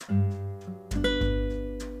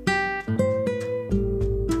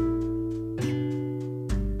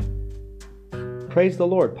Praise the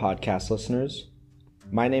Lord, podcast listeners.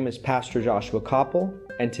 My name is Pastor Joshua Koppel,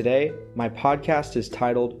 and today my podcast is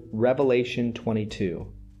titled Revelation 22.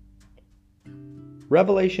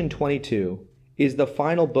 Revelation 22 is the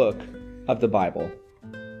final book of the Bible.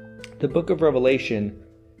 The book of Revelation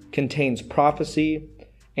contains prophecy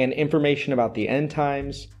and information about the end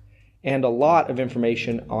times and a lot of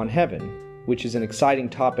information on heaven, which is an exciting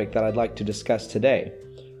topic that I'd like to discuss today.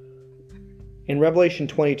 In Revelation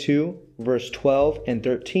 22, verse 12 and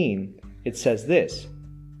 13, it says this,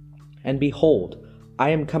 "And behold,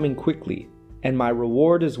 I am coming quickly, and my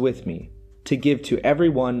reward is with me, to give to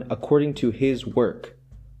everyone according to his work.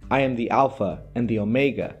 I am the Alpha and the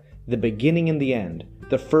Omega, the beginning and the end,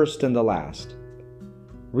 the first and the last."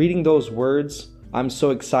 Reading those words, I'm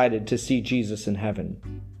so excited to see Jesus in heaven.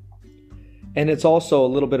 And it's also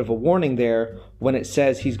a little bit of a warning there when it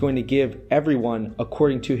says he's going to give everyone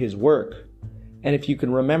according to his work. And if you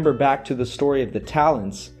can remember back to the story of the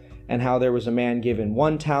talents and how there was a man given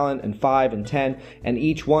 1 talent and 5 and 10, and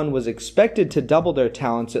each one was expected to double their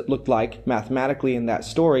talents, it looked like, mathematically in that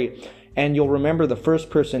story. And you'll remember the first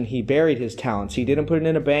person, he buried his talents. He didn't put it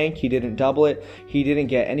in a bank. He didn't double it. He didn't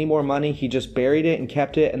get any more money. He just buried it and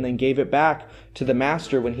kept it and then gave it back to the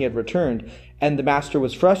master when he had returned. And the master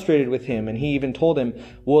was frustrated with him. And he even told him,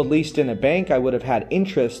 well, at least in a bank, I would have had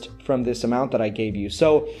interest from this amount that I gave you.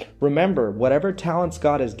 So remember, whatever talents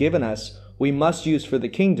God has given us, we must use for the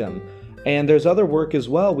kingdom. And there's other work as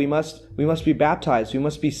well. We must be baptized. We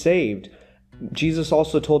must be saved. Jesus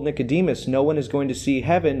also told Nicodemus, no one is going to see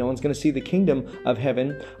heaven, no one's going to see the kingdom of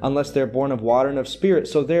heaven unless they're born of water and of spirit.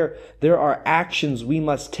 So there are actions we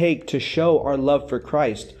must take to show our love for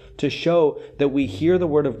Christ, to show that we hear the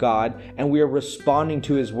word of God and we are responding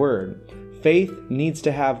to his word. Faith needs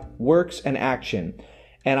to have works and action.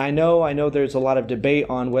 And I know there's a lot of debate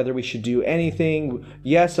on whether we should do anything.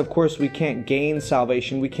 Yes, of course, we can't gain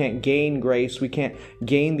salvation. We can't gain grace. We can't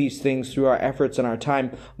gain these things through our efforts and our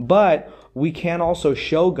time. But we can also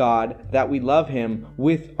show God that we love him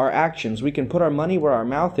with our actions. We can put our money where our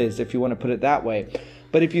mouth is, if you want to put it that way.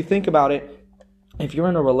 But if you think about it, if you're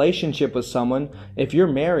in a relationship with someone, if you're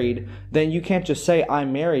married, then you can't just say,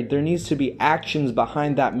 I'm married. There needs to be actions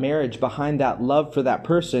behind that marriage, behind that love for that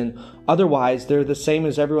person. Otherwise, they're the same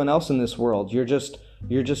as everyone else in this world. You're just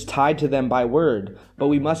tied to them by word. But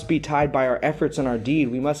we must be tied by our efforts and our deed.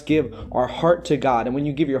 We must give our heart to God. And when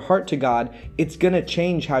you give your heart to God, it's going to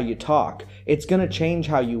change how you talk. It's going to change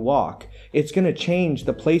how you walk. It's going to change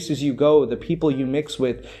the places you go, the people you mix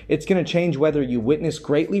with. It's going to change whether you witness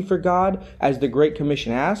greatly for God, as the Great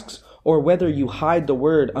Commission asks, or whether you hide the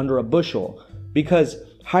word under a bushel. Because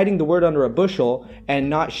hiding the word under a bushel and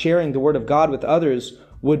not sharing the word of God with others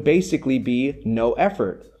would basically be no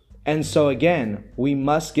effort. And so again, we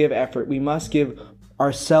must give effort. We must give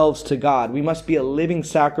ourselves to God. We must be a living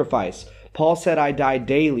sacrifice. Paul said, I die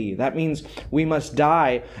daily. That means we must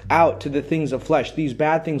die out to the things of flesh. These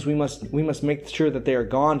bad things, we must make sure that they are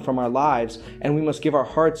gone from our lives, and we must give our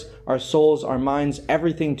hearts, our souls, our minds,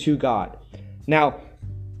 everything to God. Now,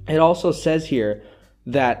 it also says here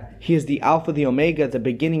that he is the Alpha, the Omega, the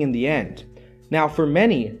beginning and the end. Now, for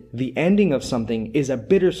many, the ending of something is a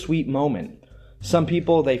bittersweet moment. Some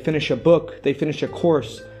people, they finish a book, they finish a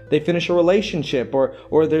course, they finish a relationship,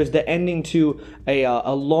 or there's the ending to a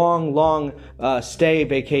long stay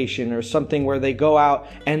vacation or something where they go out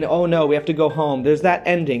and, oh no, we have to go home. There's that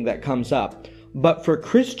ending that comes up. But for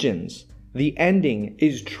Christians, the ending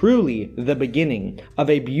is truly the beginning of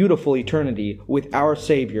a beautiful eternity with our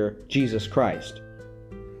Savior, Jesus Christ.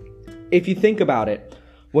 If you think about it,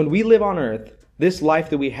 when we live on earth, this life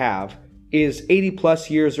that we have is 80 plus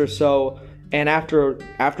years or so, and after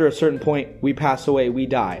a certain point, we pass away, we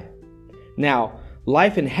die. Now,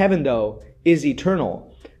 life in heaven, though, is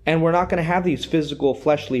eternal. And we're not going to have these physical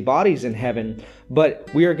fleshly bodies in heaven,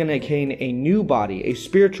 but we are going to gain a new body, a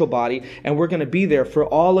spiritual body, and we're going to be there for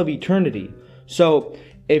all of eternity. So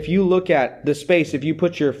if you look at the space, if you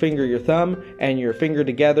put your thumb and your finger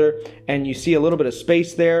together, and you see a little bit of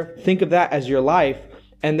space there, think of that as your life,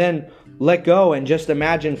 and then let go and just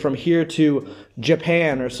imagine from here to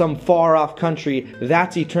Japan or some far off country,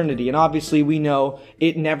 that's eternity. And obviously we know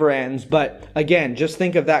it never ends. But again, just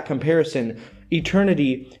think of that comparison.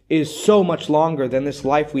 Eternity is so much longer than this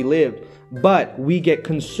life we lived. But we get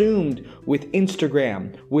consumed with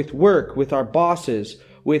Instagram, with work, with our bosses,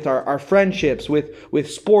 with our friendships,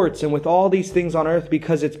 with sports, and with all these things on earth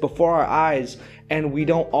because it's before our eyes, and we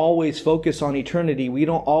don't always focus on eternity. We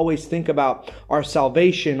don't always think about our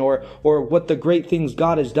salvation or what the great things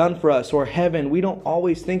God has done for us or heaven. We don't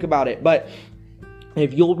always think about it. But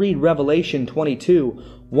if you'll read Revelation 22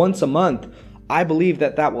 once a month, I believe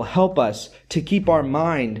that that will help us to keep our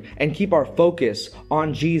mind and keep our focus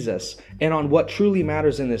on Jesus and on what truly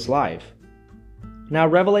matters in this life. Now,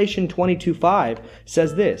 Revelation 22:5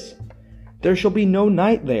 says this, "There shall be no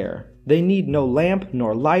night there. They need no lamp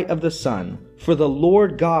nor light of the sun, for the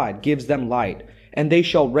Lord God gives them light, and they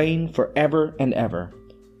shall reign forever and ever."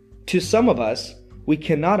 To some of us, we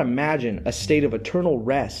cannot imagine a state of eternal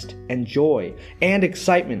rest and joy and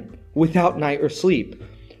excitement without night or sleep.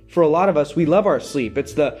 For a lot of us, we love our sleep.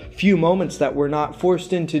 It's the few moments that we're not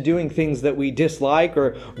forced into doing things that we dislike,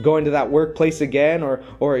 or going to that workplace again, or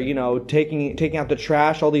taking out the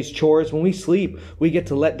trash, all these chores. When we sleep, we get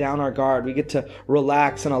to let down our guard. We get to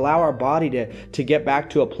relax and allow our body to get back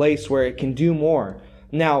to a place where it can do more.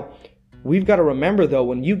 Now, we've got to remember though,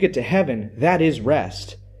 when you get to heaven, that is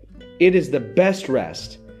rest. It is the best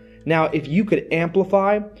rest. Now, if you could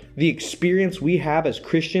amplify the experience we have as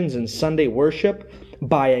Christians in Sunday worship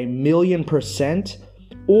by 1,000,000%,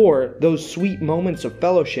 or those sweet moments of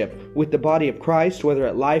fellowship with the body of Christ, whether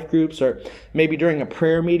at life groups or maybe during a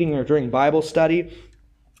prayer meeting or during Bible study,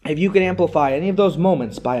 if you could amplify any of those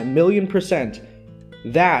moments by 1,000,000%,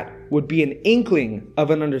 that would be an inkling of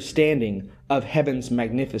an understanding of heaven's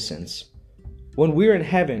magnificence. When we're in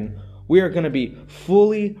heaven, we are going to be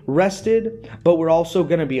fully rested, but we're also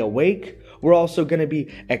going to be awake. We're also going to be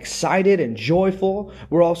excited and joyful.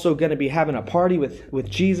 We're also going to be having a party with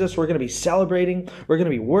Jesus. We're going to be celebrating. We're going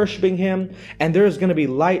to be worshiping Him. And there is going to be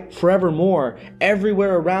light forevermore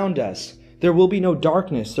everywhere around us. There will be no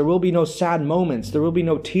darkness. There will be no sad moments. There will be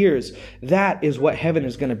no tears. That is what heaven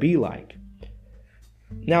is going to be like.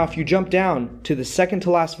 Now, if you jump down to the second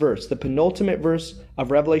to last verse, the penultimate verse of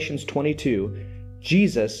Revelations 22,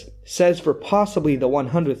 Jesus says for possibly the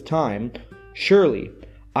 100th time, "Surely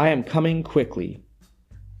I am coming quickly."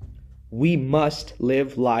 We must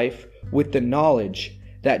live life with the knowledge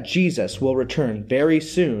that Jesus will return very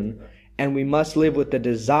soon, and we must live with the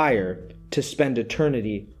desire to spend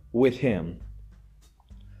eternity with Him.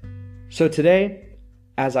 So today,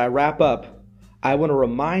 as I wrap up, I want to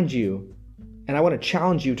remind you, and I want to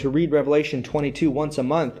challenge you to read Revelation 22 once a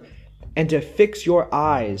month, and to fix your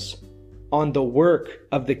eyes on the work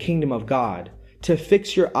of the kingdom of God, to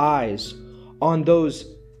fix your eyes on those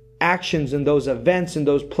actions and those events and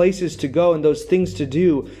those places to go and those things to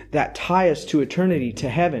do that tie us to eternity, to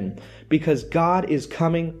heaven, because God is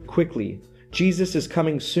coming quickly. Jesus is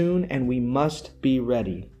coming soon, and we must be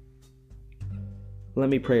ready. Let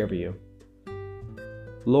me pray over you.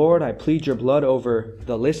 Lord, I plead your blood over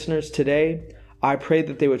the listeners today. I pray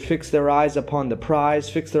that they would fix their eyes upon the prize,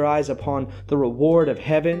 fix their eyes upon the reward of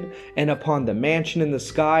heaven, and upon the mansion in the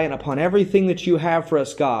sky, and upon everything that you have for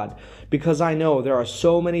us, God. Because I know there are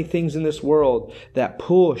so many things in this world that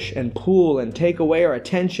push and pull and take away our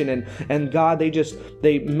attention, and God,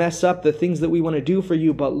 they mess up the things that we want to do for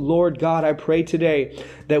you. But Lord God, I pray today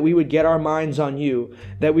that we would get our minds on you,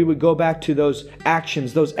 that we would go back to those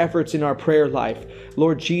actions, those efforts in our prayer life,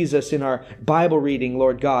 Lord Jesus, in our Bible reading,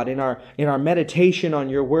 Lord God, in our meditation on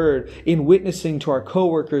your word, in witnessing to our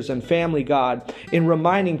coworkers and family, God, in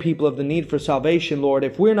reminding people of the need for salvation, Lord.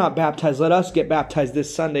 If we're not baptized, let us get baptized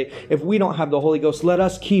this Sunday. If we don't have the Holy Ghost, let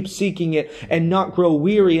us keep seeking it and not grow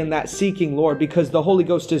weary in that seeking, Lord, because the Holy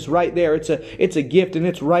Ghost is right there. It's a gift and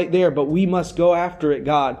it's right there, but we must go after it,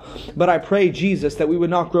 God. But I pray, Jesus, that we would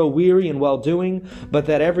not grow weary in well-doing, but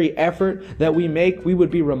that every effort that we make, we would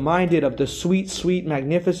be reminded of the sweet, sweet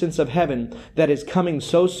magnificence of heaven that is coming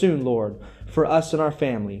so soon, Lord, for us and our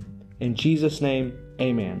family. In Jesus' name,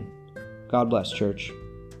 amen. God bless, church.